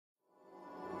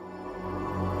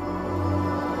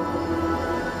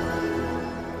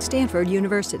Stanford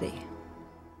University.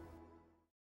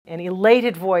 An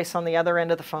elated voice on the other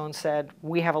end of the phone said,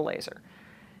 "We have a laser."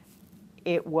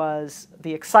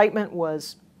 The excitement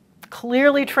was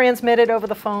clearly transmitted over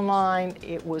the phone line.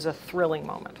 It was a thrilling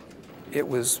moment. It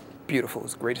was beautiful. It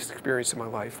was the greatest experience of my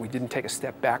life. We didn't take a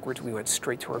step backwards. We went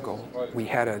straight to our goal. We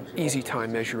had an easy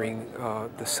time measuring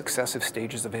the successive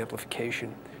stages of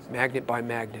amplification, magnet by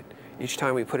magnet. Each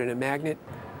time we put in a magnet,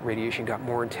 radiation got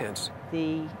more intense.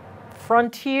 The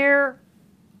frontier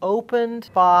opened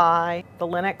by the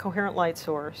LINEC coherent light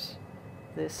source,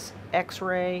 this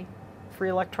X-ray free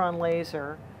electron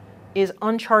laser, is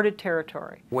uncharted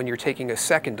territory. When you're taking a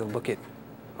second to look at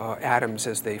atoms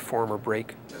as they form or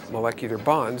break molecular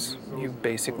bonds, you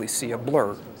basically see a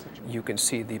blur. You can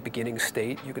see the beginning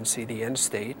state, you can see the end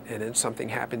state, and then something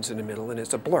happens in the middle and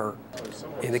it's a blur.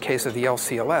 In the case of the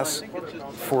LCLS,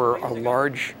 for a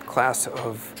large class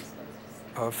of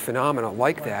phenomena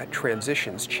like that,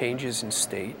 transitions, changes in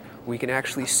state, we can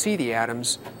actually see the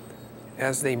atoms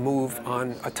as they move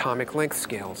on atomic length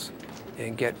scales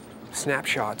and get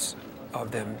snapshots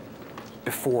of them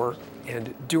before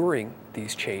and during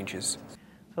these changes.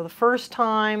 So the first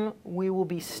time we will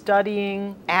be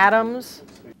studying atoms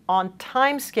on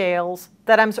time scales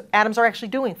that atoms are actually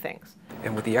doing things.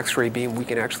 And with the X-ray beam, we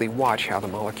can actually watch how the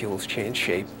molecules change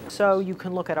shape. So you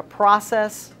can look at a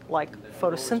process like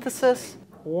photosynthesis,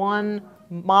 one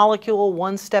molecule,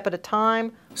 one step at a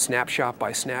time. Snapshot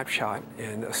by snapshot,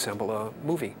 and assemble a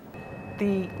movie.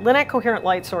 The LINEC coherent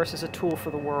light source is a tool for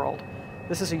the world.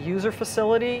 This is a user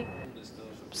facility.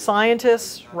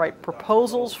 Scientists write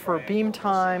proposals for beam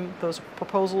time. Those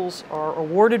proposals are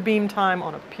awarded beam time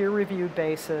on a peer-reviewed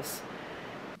basis.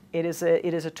 It is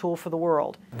a tool for the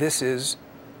world. This is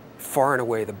far and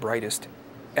away the brightest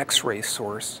X-ray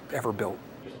source ever built.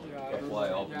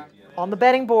 On the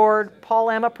betting board, Paul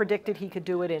Emma predicted he could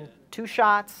do it in 2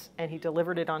 shots, and he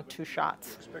delivered it on 2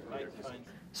 shots.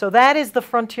 So that is the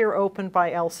frontier opened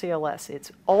by LCLS.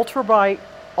 It's ultra bright,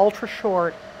 ultra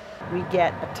short. We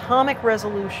get atomic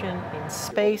resolution in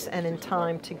space and in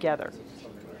time together.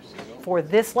 For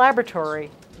this laboratory,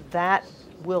 that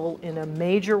will in a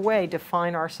major way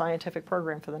define our scientific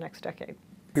program for the next decade.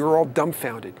 We were all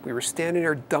dumbfounded. We were standing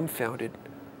there dumbfounded,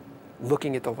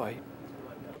 looking at the light.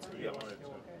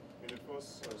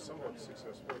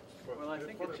 Well, I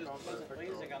think it just wasn't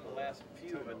blazing on the last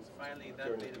few, but finally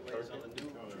that made it blaze on the new.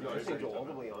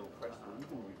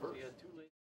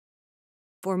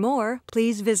 For more,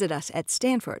 please visit us at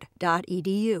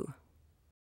stanford.edu.